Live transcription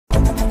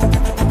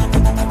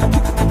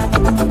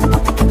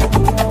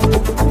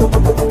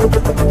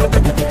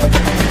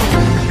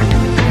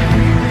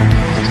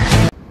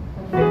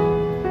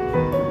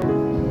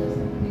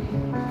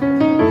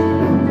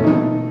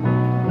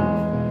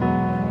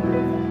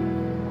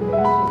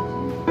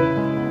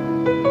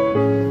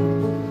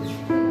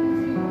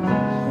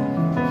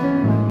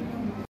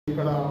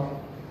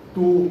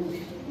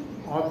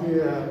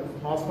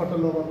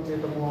హాస్పిటల్లో వర్క్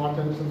చేయటము,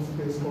 అటెన్షన్స్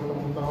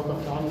తీసుకోవటము, తర్వాత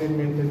ఫ్యామిలీని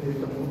మెయింటైన్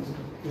చేయటము,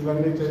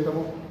 ఇవన్నీ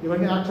చేయటము.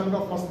 ఇవన్నీ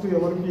యాక్చువల్గా ఫస్ట్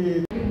ఎవరికి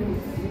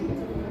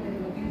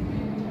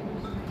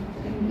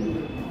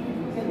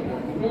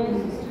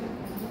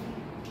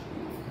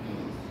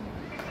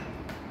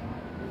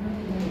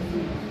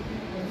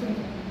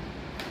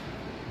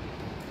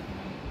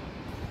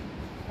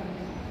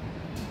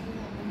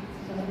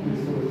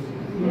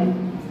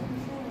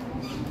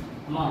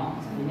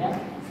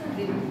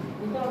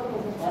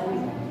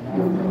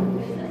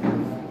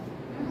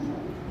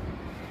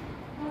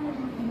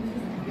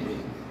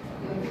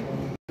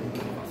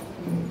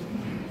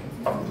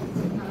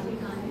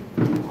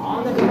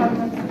all the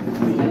departments,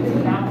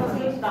 campus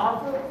staff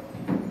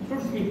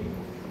should speak.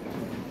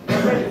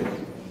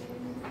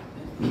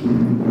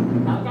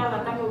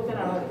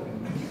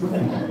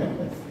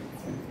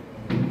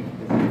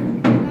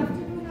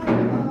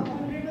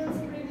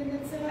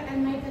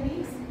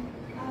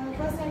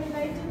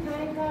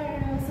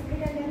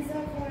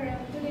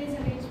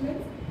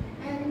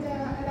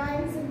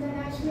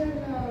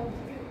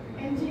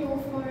 NGO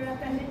for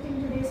conducting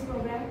today's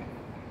program.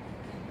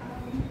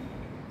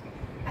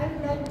 I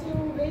would like to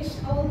wish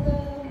all the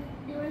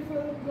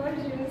beautiful,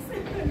 gorgeous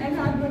and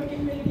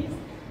hardworking ladies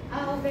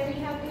a very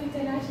happy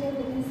International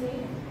Women's Day.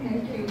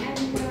 Thank you.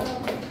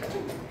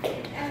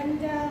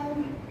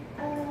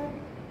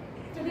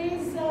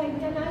 Today's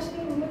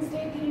International Women's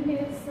Day theme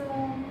is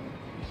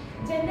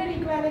gender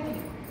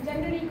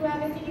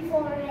equality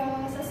for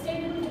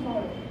sustainable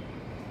tomorrow.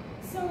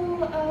 So.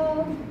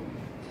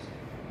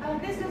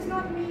 This does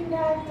not mean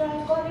that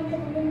calling the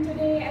woman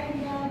today and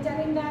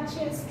telling that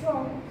she is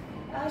strong.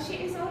 She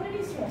is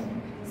already strong.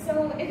 So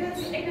it is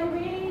in a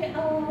way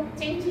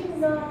changing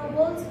the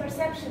world's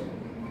perception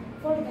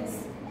for this.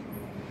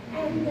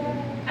 And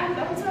I would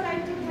also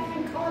like to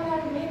thank all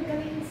our male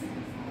colleagues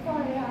for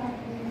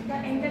the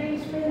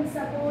encouragement,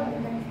 support,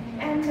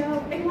 and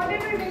in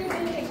whatever way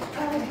they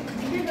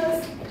give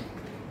us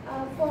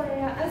for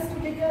us to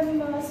become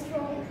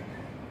strong.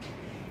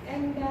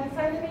 And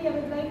finally, I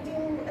would like to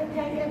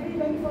thank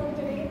everyone for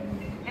today.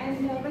 And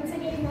once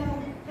again,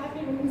 happy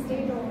Women's Day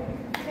to all.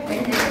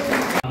 Thank you.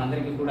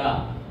 అందరికీ కూడా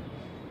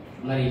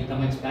మరి ఇంత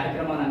మంచి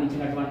కార్యక్రమాన్ని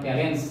అందించినటువంటి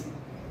alliance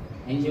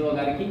NGO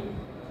గారికి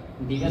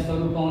దివ్య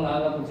స్వరూపం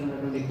లాగా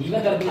కూర్చున్నటువంటి దివ్య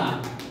తరపున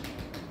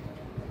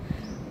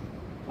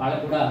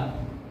వాళ్ళకు కూడా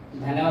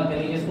ధన్యవాదాలు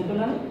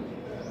తెలియజేసుకుంటున్నాను.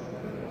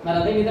 మరి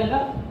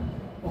అదేవిధంగా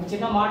ఒక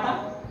చిన్న మాట,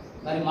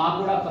 మరి మాకు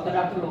కూడా కొత్త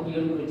డాక్టర్లు ఒక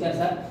 7 వచ్చారు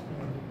సార్.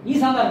 ఈ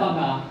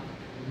సందర్భంగా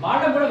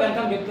వాళ్ళకు కూడా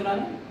వెల్కమ్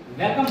చెప్తున్నాను.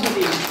 వెల్కమ్ టు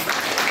ది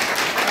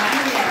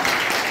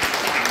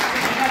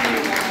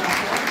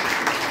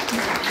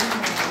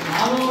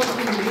నాలో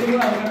మీరు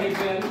కూడా ఒకటి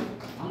అయిపోయారు.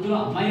 అందులో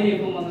అమ్మాయిలు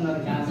ఎక్కువ మంది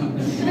ఉన్నారు. చాలా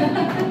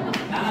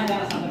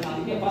సందర్భం.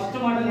 అందుకే ఫస్ట్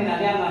మాట నేను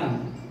అదే అన్నాను,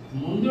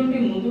 ముందుండి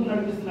ముందుకు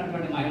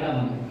నడిపిస్తున్నటువంటి మహిళా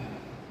మంత్రి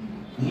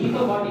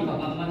మీతో పాటు ఇంకా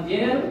కొంతమంది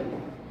చేరారు.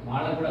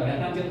 వాళ్ళకు కూడా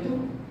వెల్కమ్ చెప్తూ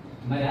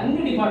మరి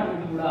అన్ని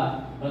డిపార్ట్మెంట్లు కూడా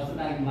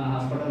ప్రస్తుతానికి మన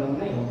హాస్పిటల్లో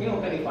ఉన్నాయి. ఒకే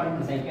ఒక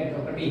డిపార్ట్మెంట్ సైకియాట్రీ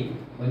ఒకటి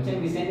కొంచెం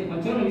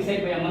మిస్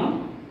అయిపోయాం మనం.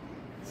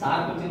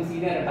 సార్ కొంచెం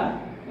సీనియర్ అట,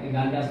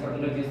 గాంధీ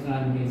హాస్పిటల్లో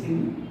చేస్తున్నారని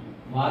తెలిసింది.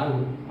 వారు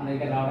మన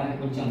దగ్గర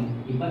రావడానికి కొంచెం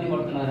ఇబ్బంది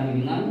పడుతున్నారని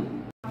విన్నాను.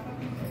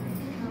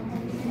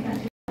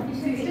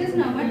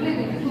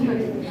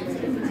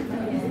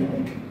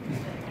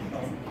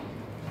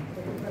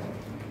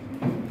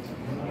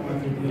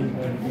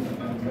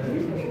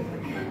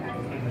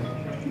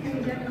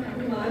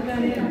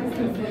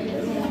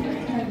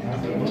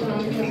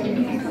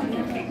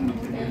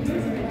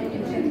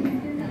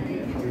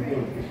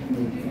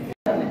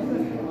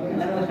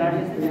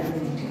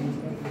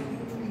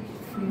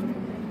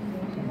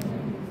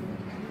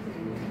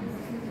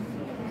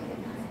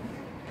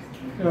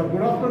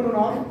 Good afternoon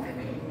all.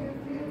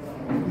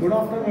 Good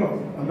afternoon.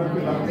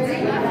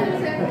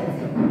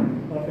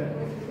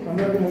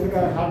 అందరికీ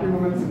ముందుగా హ్యాపీ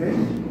ఉమెన్స్ డే.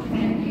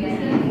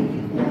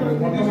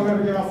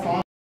 మొట్టమొదటిగా